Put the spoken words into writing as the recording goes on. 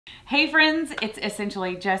Hey friends, it's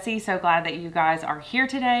essentially Jessie. So glad that you guys are here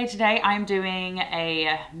today. Today I'm doing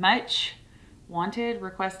a much wanted,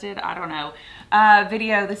 requested, I don't know,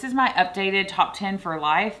 video. This is my updated top 10 for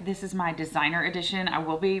life. This is my designer edition. I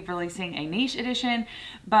will be releasing a niche edition,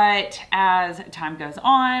 but as time goes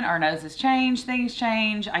on, our noses change, things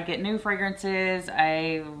change. I get new fragrances.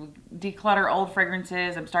 I declutter old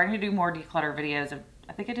fragrances. I'm starting to do more declutter videos.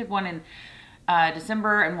 I think I did one in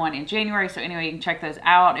December and one in January. So anyway, you can check those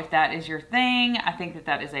out if that is your thing. I think that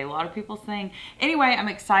that is a lot of people's thing. Anyway, I'm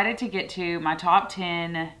excited to get to my top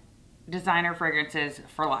 10 designer fragrances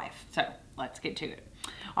for life. So let's get to it.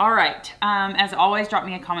 All right. As always, drop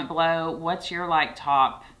me a comment below. What's your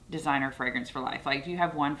top designer fragrance for life? Like, do you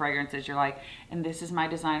have one fragrance that you're like, and this is my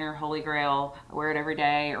designer holy grail, I wear it every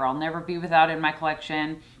day, or I'll never be without it in my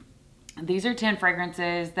collection? These are 10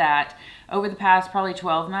 fragrances that over the past probably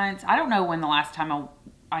 12 months, I don't know when the last time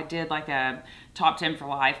I did like a top 10 for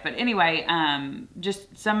life, but anyway,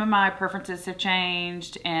 just some of my preferences have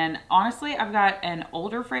changed. And honestly, I've got an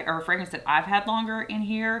older fragrance that I've had longer in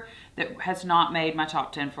here that has not made my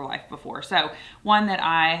top 10 for life before. So one that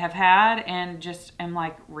I have had and just am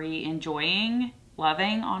like re-enjoying,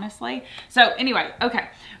 loving, honestly. So anyway, okay,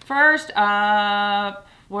 first up,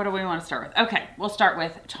 what do we want to start with? Okay, we'll start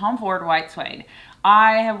with Tom Ford White Suede.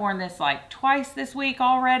 I have worn this like twice this week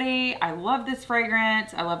already. I love this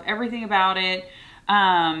fragrance. I love everything about it.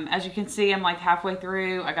 As you can see, I'm like halfway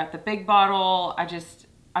through. I got the big bottle.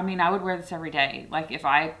 I mean, I would wear this every day. Like if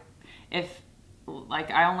I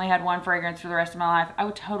only had one fragrance for the rest of my life, I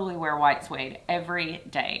would totally wear White Suede every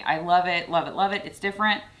day. I love it, love it, love it. It's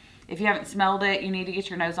different. If you haven't smelled it, you need to get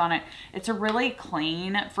your nose on it. It's a really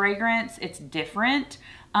clean fragrance. It's different.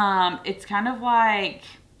 It's kind of like,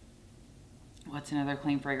 what's another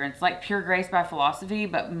clean fragrance? Like Pure Grace by Philosophy,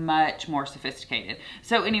 but much more sophisticated.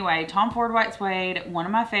 So anyway, Tom Ford White Suede, one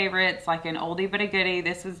of my favorites, like an oldie but a goodie.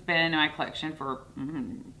 This has been in my collection for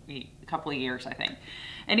a couple of years, I think.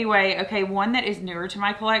 Anyway, okay, one that is newer to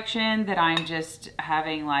my collection that I'm just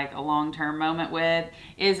having like a long-term moment with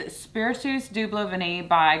is Spiritus Double Vanille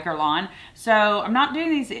by Guerlain. So I'm not doing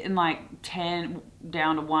these in like 10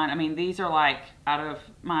 down to 1. I mean, these are like out of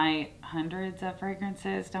my hundreds of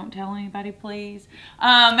fragrances. Don't tell anybody, please.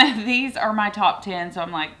 These are my top 10, so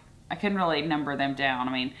I'm like, I couldn't really number them down.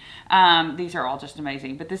 I mean, these are all just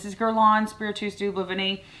amazing. But this is Guerlain Spiritus Double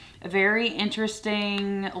Vanille. A very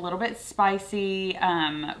interesting, a little bit spicy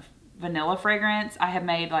vanilla fragrance. I have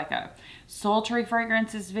made like a sultry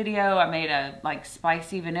fragrances video. I made a like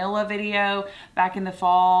spicy vanilla video back in the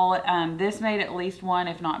fall. This made at least one,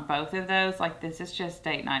 if not both of those. Like this is just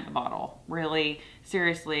date night in the bottle. Really,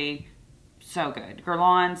 seriously, so good.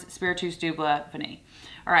 Guerlain's Spiritus Double Vanille.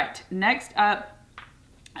 All right, next up,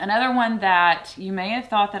 another one that you may have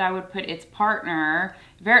thought that I would put its partner,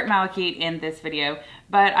 Vert Malachite, in this video,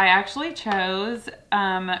 but I actually chose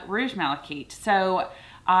Rouge Malachite. So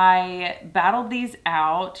I battled these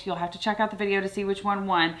out. You'll have to check out the video to see which one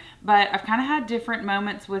won, but I've kind of had different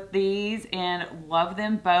moments with these and love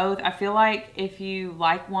them both. I feel like if you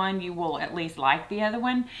like one, you will at least like the other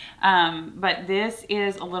one, but this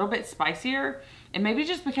is a little bit spicier. And maybe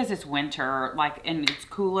just because it's winter, like, and it's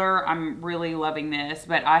cooler, I'm really loving this.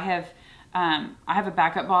 But I have a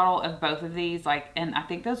backup bottle of both of these, like, and I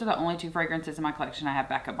think those are the only two fragrances in my collection I have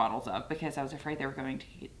backup bottles of because I was afraid they were going to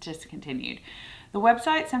get discontinued. The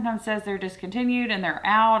website sometimes says they're discontinued and they're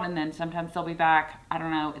out, and then sometimes they'll be back. I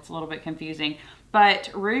don't know. It's a little bit confusing.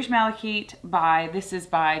 But Rouge Malachite this is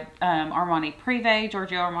by Armani Privé,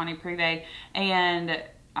 Giorgio Armani Privé, and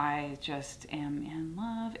I just am in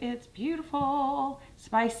love. It's beautiful,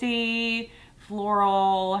 spicy,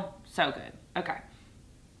 floral, so good. Okay,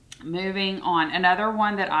 moving on. Another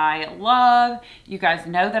one that I love. You guys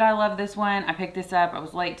know that I love this one. I picked this up. I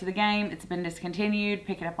was late to the game. It's been discontinued.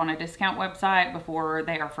 Pick it up on a discount website before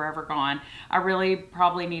they are forever gone. I really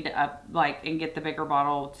probably need to and get the bigger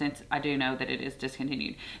bottle since I do know that it is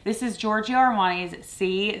discontinued. This is Giorgio Armani's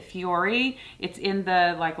Sea Fiori. It's in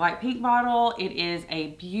the light pink bottle. It is a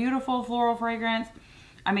beautiful floral fragrance.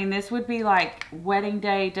 I mean, this would be like wedding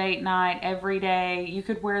day, date night, every day. You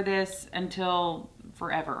could wear this until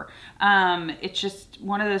forever. It's just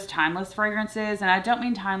one of those timeless fragrances, and I don't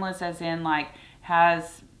mean timeless as in like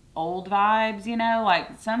has old vibes, you know,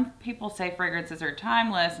 like some people say fragrances are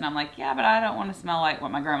timeless, and I'm like, yeah, but I don't want to smell like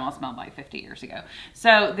what my grandma smelled like 50 years ago.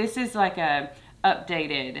 So this is like a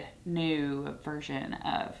updated new version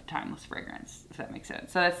of timeless fragrance, if that makes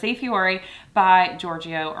sense. So that's Sea Fiori by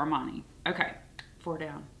Giorgio Armani. Okay, 4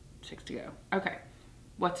 down, 6 to go. Okay,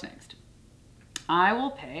 what's next? I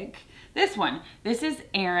will pick this one. This is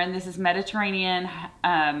Erin. This is Mediterranean,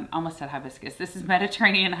 almost said hibiscus. This is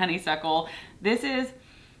Mediterranean honeysuckle. This is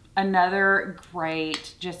another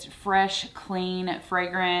great, just fresh, clean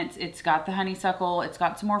fragrance. It's got the honeysuckle. It's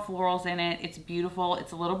got some more florals in it. It's beautiful.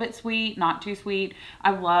 It's a little bit sweet, not too sweet.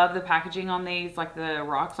 I love the packaging on these, like the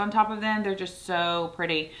rocks on top of them. They're just so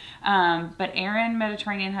pretty. But Erin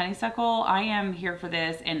Mediterranean Honeysuckle, I am here for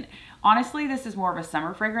this. And honestly, this is more of a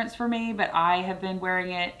summer fragrance for me, but I have been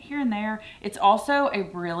wearing it here and there. It's also a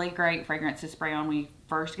really great fragrance to spray on when you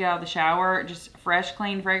first get out of the shower. Just fresh,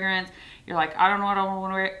 clean fragrance. You're like, I don't know what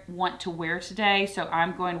I want to wear today, so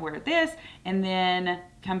I'm going to wear this and then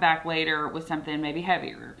come back later with something maybe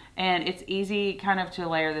heavier. And it's easy kind of to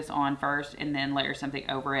layer this on first and then layer something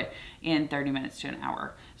over it in 30 minutes to an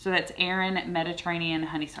hour. So that's Erin Mediterranean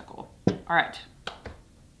Honeysuckle. All right.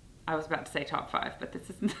 I was about to say top 5, but this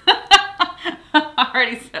isn't. I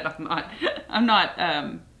already said I'm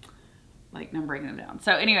not like numbering them down.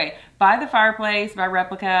 So anyway, By the Fireplace by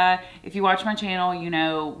Replica. If you watch my channel, you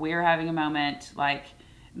know we're having a moment. Like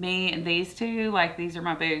me and these two, like these are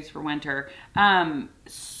my boos for winter.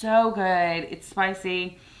 So good. It's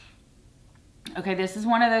spicy. Okay, this is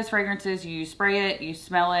one of those fragrances, you spray it, you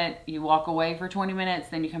smell it, you walk away for 20 minutes,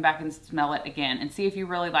 then you come back and smell it again and see if you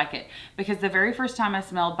really like it. Because the very first time I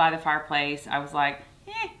smelled By the Fireplace, I was like,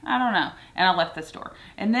 I don't know. And I left the store.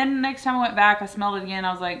 And then the next time I went back, I smelled it again.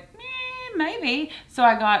 I was like, maybe. So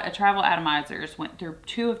I got a travel atomizers, went through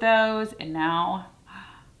 2 of those, and now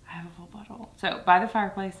I have a full bottle. So By the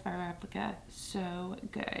Fireplace by Replica, so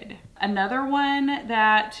good. Another one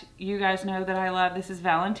that you guys know that I love, this is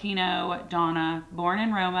Valentino Donna, Born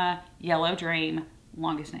in Roma, Yellow Dream,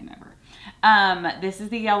 longest name ever. This is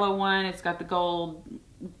the yellow one. It's got the gold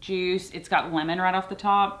juice. It's got lemon right off the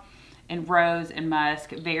top and rose and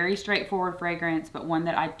musk. Very straightforward fragrance, but one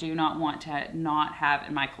that I do not want to not have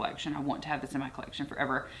in my collection. I want to have this in my collection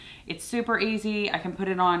forever. It's super easy. I can put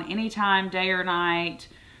it on anytime, day or night,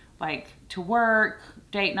 like to work,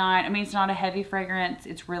 date night. I mean, it's not a heavy fragrance.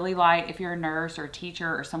 It's really light. If you're a nurse or a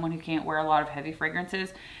teacher or someone who can't wear a lot of heavy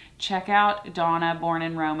fragrances, check out Donna Born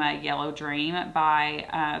in Roma Yellow Dream by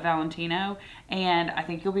Valentino, and I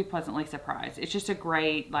think you'll be pleasantly surprised. It's just a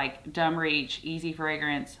great, like, dumb reach, easy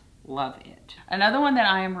fragrance. Love it. Another one that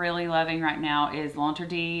I am really loving right now is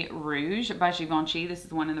L'Interdit Rouge by Givenchy. This is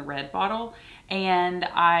the one in the red bottle, and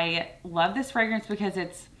I love this fragrance because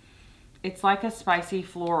it's like a spicy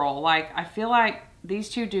floral. Like, I feel like these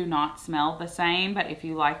two do not smell the same, but if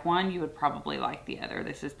you like one, you would probably like the other.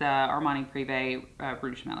 This is the Armani Privé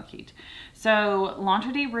Rouge Malachite. So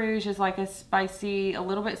L'Interdit Rouge is like a spicy, a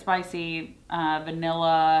little bit spicy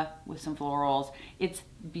vanilla with some florals. It's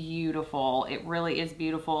beautiful. It really is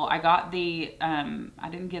beautiful. I got the, I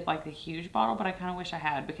didn't get like the huge bottle, but I kind of wish I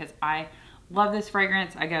had because I love this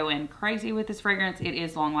fragrance. I go in crazy with this fragrance. It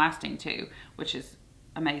is long lasting too, which is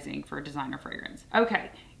amazing for a designer fragrance.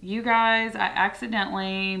 Okay, you guys, I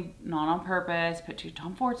accidentally, not on purpose, put 2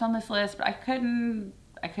 Tom Fords on this list, but I couldn't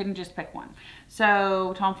just pick one.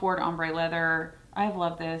 So Tom Ford Ombre Leather, I've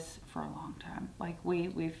loved this for a long time. Like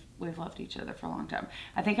we've loved each other for a long time.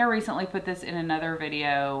 I think I recently put this in another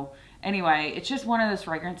video. Anyway, it's just one of those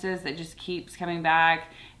fragrances that just keeps coming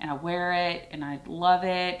back, and I wear it and I love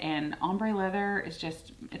it, and Ombre Leather is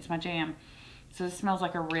just, it's my jam. So this smells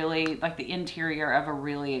like a really, like the interior of a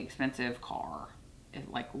really expensive car,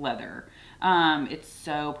 like leather. It's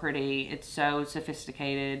so pretty. It's so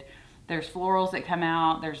sophisticated. There's florals that come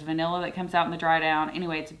out. There's vanilla that comes out in the dry down.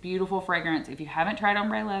 Anyway, it's a beautiful fragrance. If you haven't tried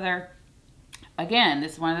Ombre Leather, again,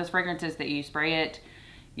 this is one of those fragrances that you spray it,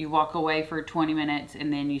 you walk away for 20 minutes,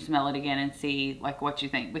 and then you smell it again and see like what you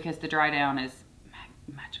think, because the dry down is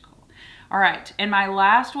magical. All right, and my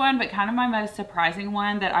last one, but kind of my most surprising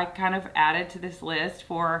one that I kind of added to this list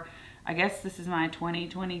for, I guess this is my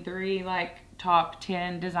 2023 like top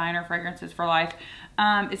 10 designer fragrances for life.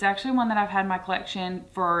 It's actually one that I've had in my collection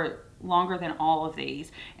for longer than all of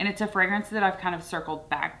these, and it's a fragrance that I've kind of circled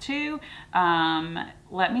back to.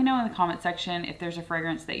 Let me know in the comment section if there's a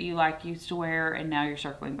fragrance that you like used to wear and now you're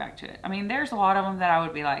circling back to it. I mean, there's a lot of them that I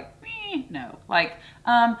would be like, no, like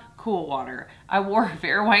Cool Water. I wore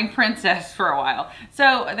Vera Wang Princess for a while.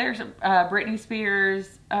 So there's Britney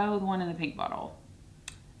Spears, oh, the one in the pink bottle,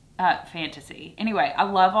 Fantasy. Anyway, I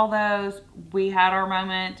love all those. We had our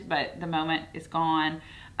moment, but the moment is gone.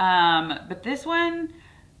 But this one,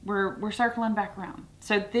 we're circling back around.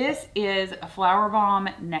 So this is a Flower Bomb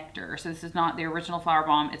Nectar. So this is not the original Flower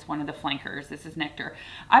Bomb. It's one of the flankers. This is Nectar.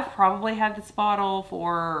 I've probably had this bottle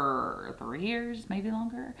for 3 years, maybe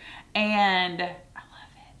longer. And I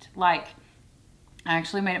love it. Like, I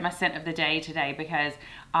actually made it my scent of the day today because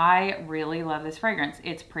I really love this fragrance.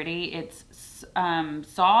 It's pretty, it's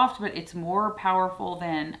soft, but it's more powerful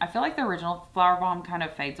than, I feel like the original Flower Bomb kind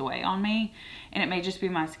of fades away on me, and it may just be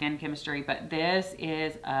my skin chemistry, but this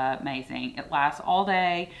is amazing. It lasts all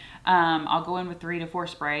day. I'll go in with 3 to 4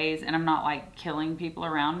 sprays, and I'm not like killing people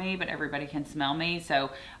around me, but everybody can smell me.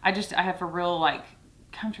 So I have a real like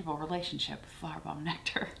comfortable relationship with Flower Bomb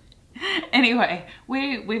Nectar. Anyway,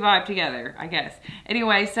 we vibe together, I guess.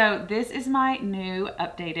 Anyway, so this is my new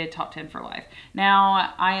updated top 10 for life.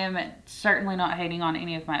 Now, I am certainly not hating on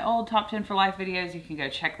any of my old top 10 for life videos. You can go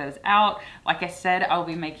check those out. Like I said, I'll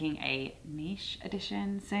be making a niche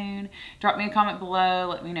edition soon. Drop me a comment below.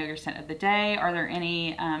 Let me know your scent of the day. Are there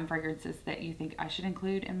any fragrances that you think I should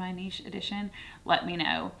include in my niche edition? Let me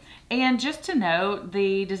know. And just to note,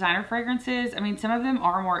 the designer fragrances, I mean, some of them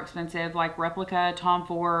are more expensive, like Replica, Tom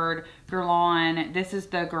Ford, Guerlain. This is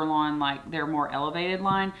the Guerlain, like their more elevated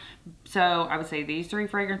line. So I would say these 3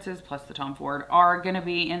 fragrances plus the Tom Ford are going to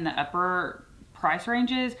be in the upper price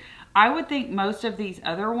ranges. I would think most of these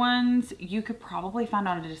other ones you could probably find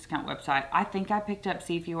on a discount website. I think I picked up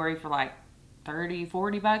Sea Fury for like 30,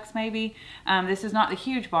 40 bucks maybe. This is not the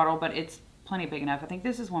huge bottle, but it's plenty big enough. I think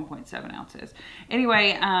this is 1.7 ounces.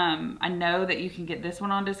 Anyway, I know that you can get this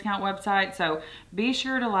one on discount website, so be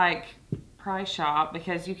sure to like price shop,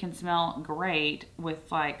 because you can smell great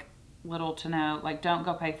with like little to no, like don't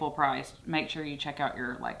go pay full price. Make sure you check out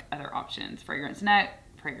your like other options, Fragrance Net,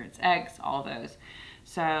 Fragrance X, all those.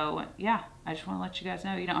 So yeah, I just want to let you guys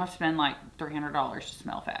know you don't have to spend like $300 to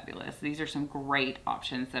smell fabulous. These are some great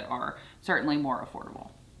options that are certainly more affordable.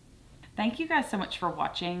 Thank you guys so much for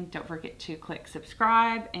watching. Don't forget to click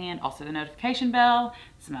subscribe and also the notification bell.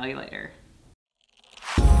 Smell you later.